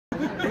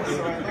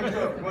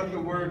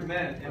word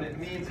meant, and it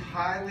means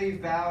highly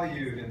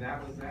valued, and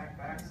that was Zach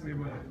Baxley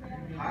with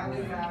it.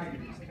 Highly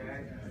valued,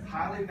 okay?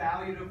 Highly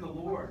valued of the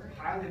Lord,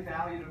 highly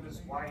valued of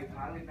his wife,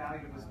 highly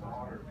valued of his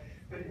daughter.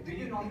 But do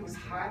you know he was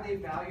highly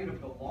valued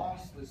of the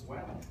lost as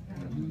well?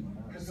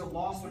 Because the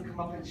lost would come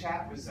up and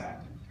chat with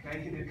Zach,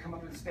 okay? He would come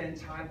up and spend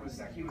time with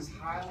Zach. He was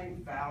highly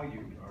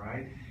valued, all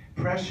right?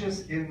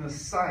 Precious in the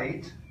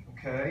sight,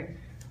 okay?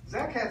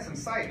 Zach had some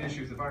sight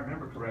issues, if I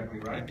remember correctly,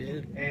 right? He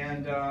did.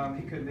 And I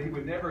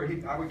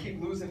would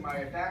keep losing my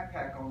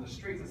backpack on the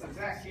streets. I said,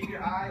 Zach, keep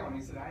your eye on.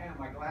 He said, I am,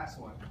 my glass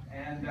one.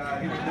 And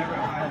he would never,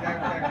 my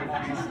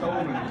backpack would be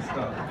stolen and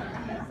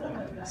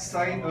stuff.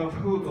 Sight of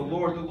who? The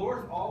Lord. The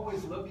Lord's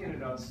always looking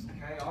at us,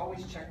 okay?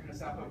 Always checking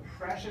us out. But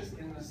precious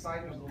in the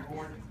sight of the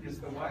Lord is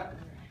the what?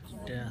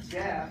 Death.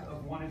 Death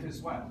of one of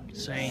his what?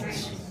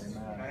 Saints.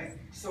 Okay?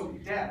 So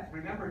death.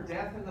 Remember,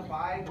 death in the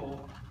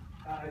Bible.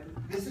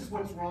 This is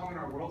what's wrong in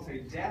our world today.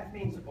 Death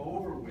means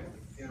over with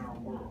in our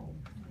world.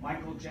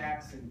 Michael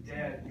Jackson,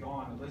 dead,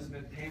 gone.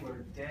 Elizabeth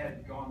Taylor,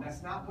 dead, gone.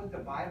 That's not what the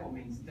Bible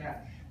means,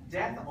 death.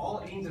 Death, all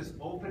it means is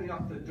opening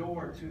up the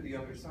door to the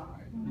other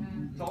side.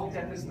 It's all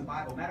death is in the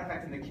Bible. Matter of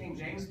fact, in the King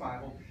James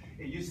Bible,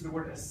 it uses the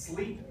word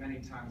asleep many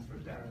times for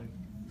death.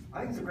 I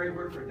think it's a great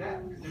word for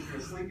death, because if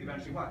you're asleep, you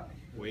eventually what?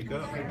 Wake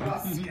up. Wake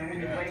up. And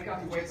when you wake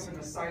up in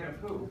the sight of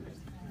who?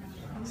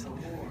 The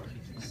Lord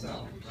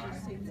himself,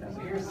 right? So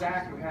here's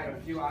Zach, who had a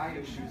few eye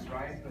issues,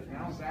 right? But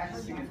now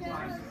Zach's seeing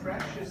time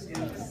precious in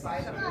the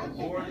sight of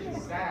the Lord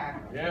is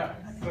Zach. Yeah.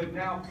 But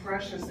now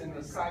precious in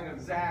the sight of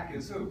Zach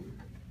is who?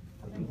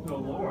 The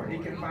Lord. He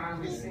can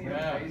finally see him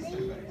face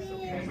to face.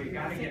 Okay, we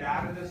got to get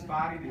out of this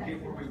body to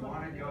get where we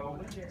want to go,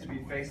 to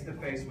be face to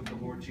face with the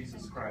Lord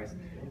Jesus Christ,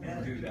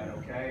 and do that.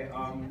 Okay.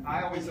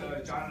 I always,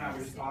 John and I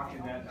were just talking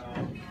that.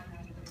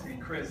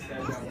 And Chris, that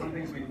one of the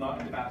things we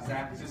loved about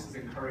Zach was just his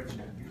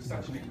encouragement. He was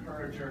such an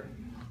encourager.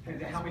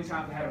 And how many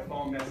times I had a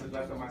phone message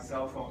left on my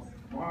cell phone?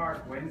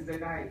 Mark, Wednesday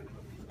night,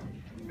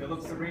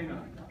 Phillips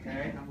Arena,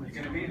 okay? You're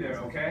going to be there,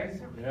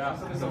 okay? Yeah.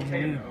 So it's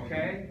okay,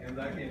 okay? And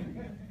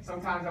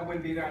sometimes I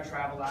wouldn't be there. I'd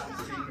travel out and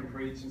speak and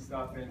preach and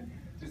stuff and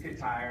just get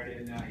tired.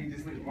 And he'd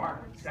just leave,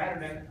 Mark,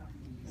 Saturday,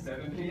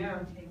 7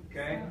 p.m.,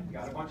 okay?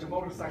 Got a bunch of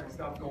motorcycle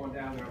stuff going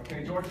down there,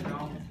 okay? Georgia,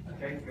 no?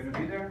 Okay, going to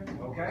be there,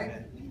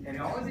 okay? And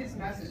he always these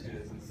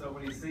messages, and so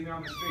when he see me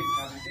on the streets,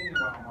 haven't seen you in a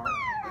while, Mark,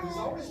 he was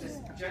always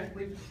just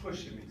gently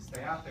pushing me.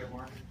 Stay out there,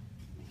 Mark.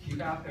 Keep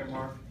out there,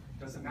 Mark.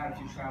 Doesn't matter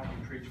if you travel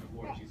and preach for the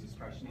Lord Jesus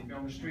Christ. You need to be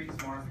on the streets,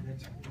 Mark.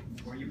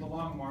 It's where you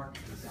belong, Mark.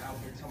 Just out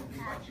there telling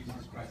people about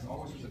Jesus Christ.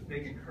 Always was a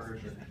big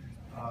encourager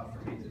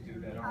for me to do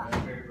that. I'm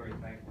very, very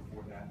thankful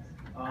for that.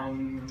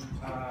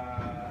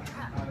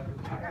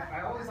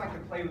 I always like to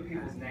play with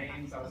people's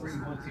names. I was a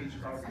school teacher,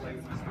 so I always play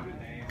with my student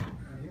name.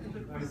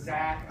 With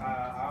Zach,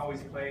 I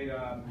always played,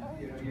 I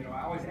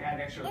always add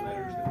extra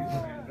letters to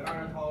people's names. But I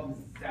don't call him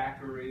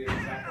Zachary or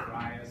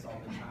Zacharias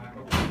all the time.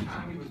 But one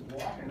time he was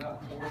walking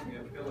up towards me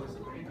at Phillips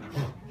Arena.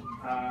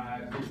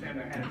 We were standing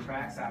there handing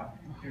tracks out.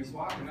 He was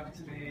walking up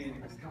to me, and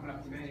he was coming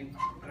up to me,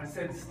 and I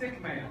said,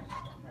 Stick Man.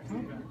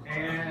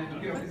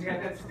 And, because he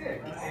had that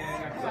stick.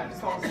 And I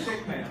just called him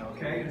Stick Man,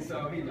 okay? And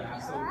so he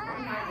laughed. So one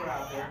night we're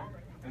out there,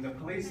 and the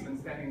policeman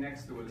standing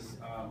next to us,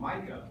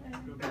 Micah,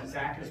 that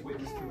Zach has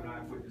witnessed to and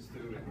I've witnessed to,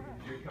 and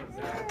here comes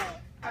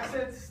Zach. I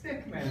said,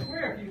 Stick Man,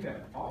 where have you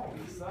been? All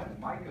of a sudden,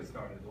 Micah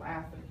started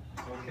laughing,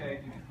 okay?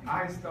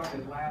 I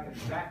started laughing,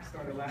 Zach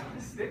started laughing.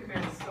 Stick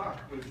Man stuck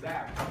with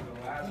Zach for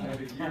the last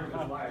maybe year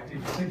of his life.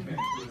 He Stick Man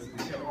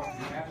to us.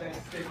 He had that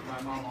stick.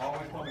 My mom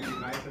always told me, be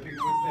nice to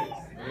people with sticks.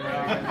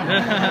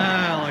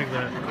 I like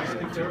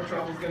that. If their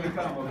trouble's going to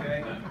come,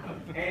 okay?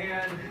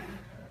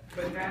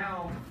 But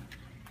now,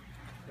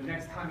 the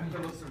next time in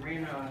Phillips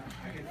Arena,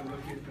 I get to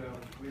look at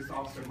the police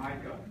officer,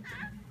 Micah,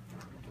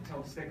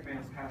 until the Stick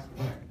Man's passed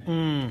away.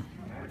 Okay?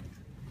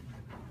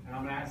 And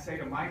I'm going to say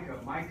to Micah,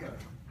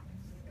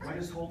 what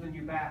is holding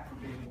you back from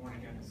being born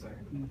again and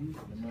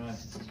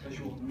saved? Because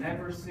you will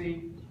never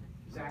see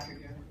Zach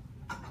again.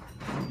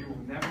 You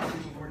will never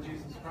see the Lord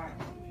Jesus Christ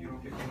if you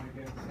don't get born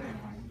again and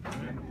saved.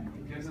 Okay?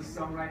 He gives us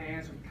some right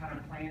answer, kind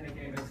of playing the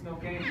game. It's no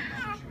game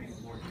once you meet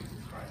the Lord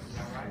Jesus Christ. Is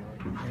that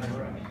right? That's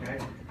right,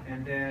 okay?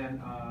 And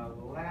then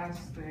the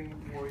last thing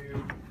for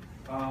you,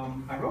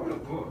 I wrote a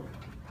book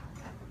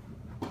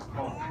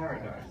called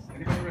Paradise.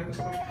 Anybody read this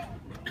book?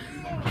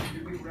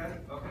 You read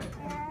it?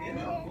 Okay. In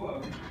the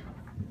book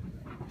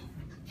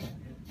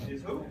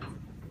is who?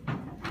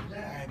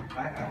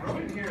 I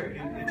wrote it here.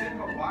 It's in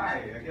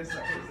Hawaii. I guess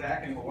I put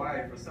Zach in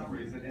Hawaii for some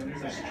reason. And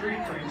there's a street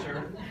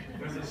preacher.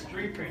 There's a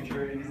street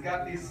preacher, and he's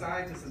got these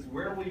signs that says,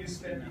 "Where will you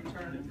spend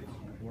eternity?"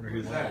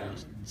 Who's that?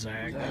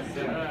 Zach.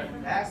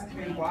 Ask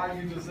me why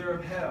you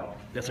deserve hell.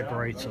 That's a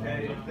great song.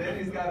 Okay. Then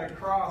he's got a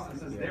cross that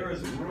says, "There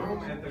is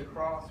room at the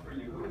cross for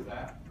you." Who is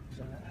that?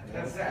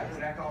 That's Zach.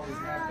 Zach always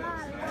had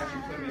those. And I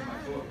actually put them in my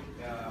book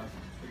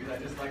because I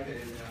just like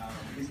it.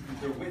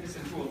 They're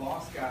witnessing to a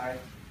lost guy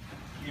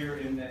here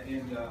in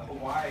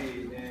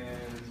Hawaii, and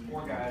these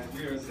four guys.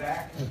 We are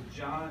Zach,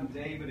 John,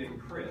 David,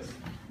 and Chris.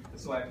 And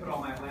so I put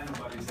all my Atlanta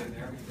buddies in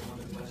there because I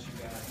want to bless you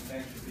guys. And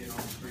thanks for being on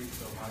the street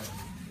so much.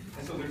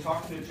 And so they're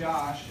talking to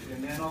Josh,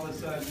 and then all of a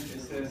sudden it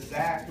says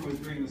Zach, who was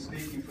doing the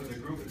speaking for the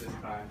group at this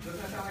time.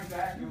 Doesn't that sound like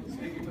Zach, who was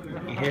speaking for the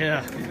group?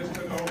 Yeah. He just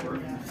took over.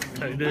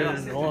 He did. I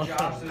said to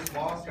Josh, this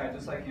lost guy,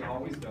 just like he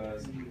always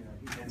does,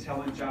 and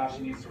telling Josh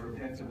he needs to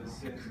repent of his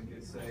sins and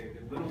get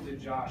saved. And little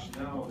did Josh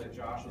know that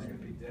Josh was going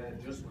to be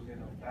dead just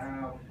within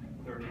about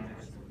 30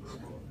 minutes of the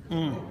school.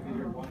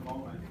 Here one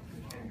moment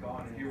and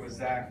gone. And here was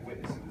Zach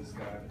witnessing this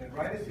guy. And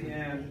right at the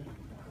end,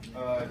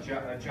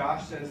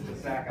 Josh says to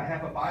Zach, I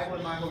have a Bible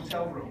in my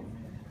hotel room.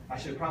 I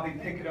should probably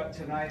pick it up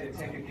tonight and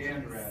take a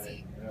gander at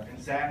it.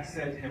 And Zach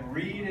said to him,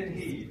 read and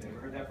heed. Ever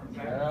heard that from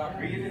Zach? Yeah.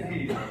 Read and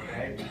heed,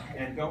 okay?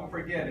 And don't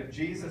forget, if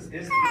Jesus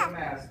isn't your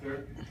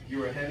master,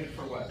 you are headed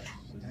for what?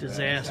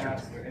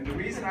 Disaster. And the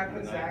reason I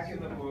put Zach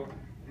in the book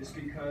is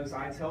because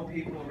I tell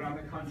people around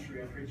the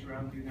country, I preach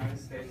around the United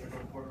States, I go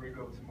to Puerto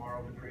Rico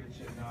tomorrow to preach,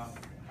 and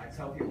I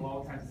tell people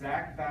all the time,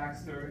 Zach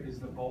Baxter is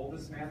the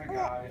boldest man of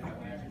God in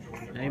Atlanta,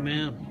 Georgia.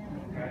 Amen.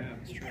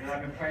 Okay? And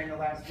I've been praying the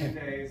last few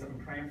days, I've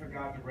been praying for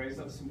God to raise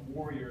up some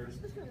warriors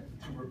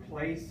to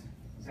replace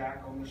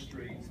Zach on the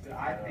streets. But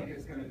I think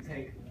it's going to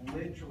take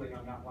literally,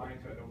 I'm not lying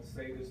to you, I don't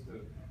say this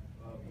to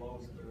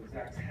blow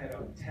Zach's head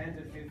up, 10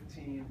 to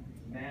 15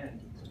 men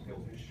to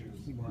fill his shoes.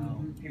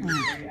 Wow. He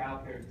would be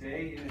out there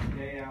day in and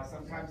day out,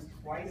 sometimes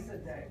twice a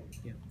day.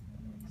 Yep.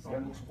 So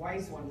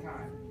twice one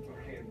time,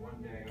 okay, in one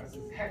day. I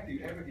said, heck, do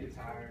you ever get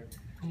tired?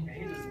 And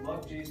he just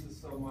loved Jesus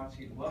so much.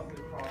 He loved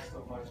the cross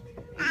so much. He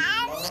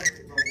loved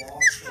the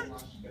lost so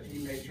much that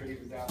he made sure he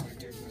was out there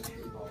giving the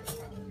truth all the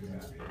time to do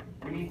that.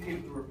 We need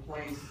people to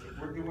replace,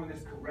 if we're doing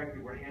this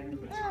correctly, we're handing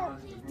the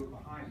baton to the group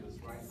behind us,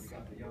 right? We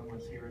got the young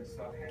ones here and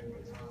stuff, handing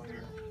the baton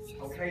here.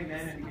 Okay,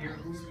 men in here,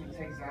 who's going to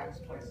take Zach's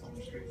place on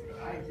the streets?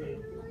 I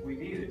do. We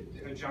need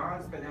it.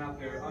 John's been out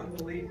there,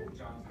 unbelievable.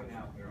 John's been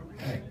out there,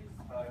 okay?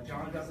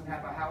 John doesn't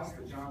have a house,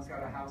 but John's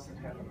got a house in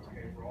heaven,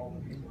 okay, for all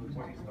the people and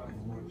what he's done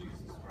for Lord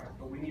Jesus Christ.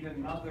 But we need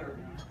another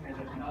and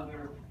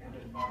another and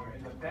another.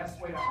 And the best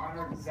way to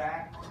honor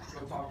Zach,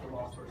 go talk to a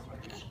lost person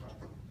about Jesus Christ.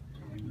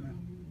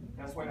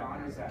 Best way to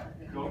honor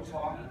Zach, go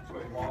talk to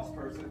a lost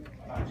person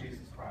about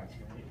Jesus Christ.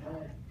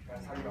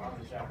 That's how you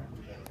honor Zach,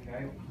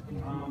 okay?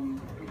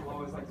 People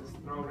always like to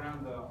throw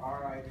around the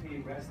R.I.P.,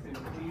 rest in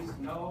peace.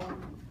 No.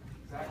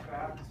 Zach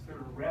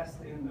Baxter,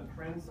 rest in the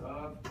Prince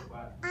of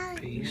what?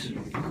 Peace. He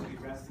will be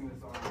resting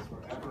his arms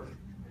forever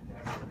and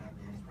ever and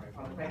ever. Let's pray.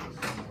 Father, thank you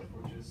so much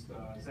for just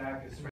Zach is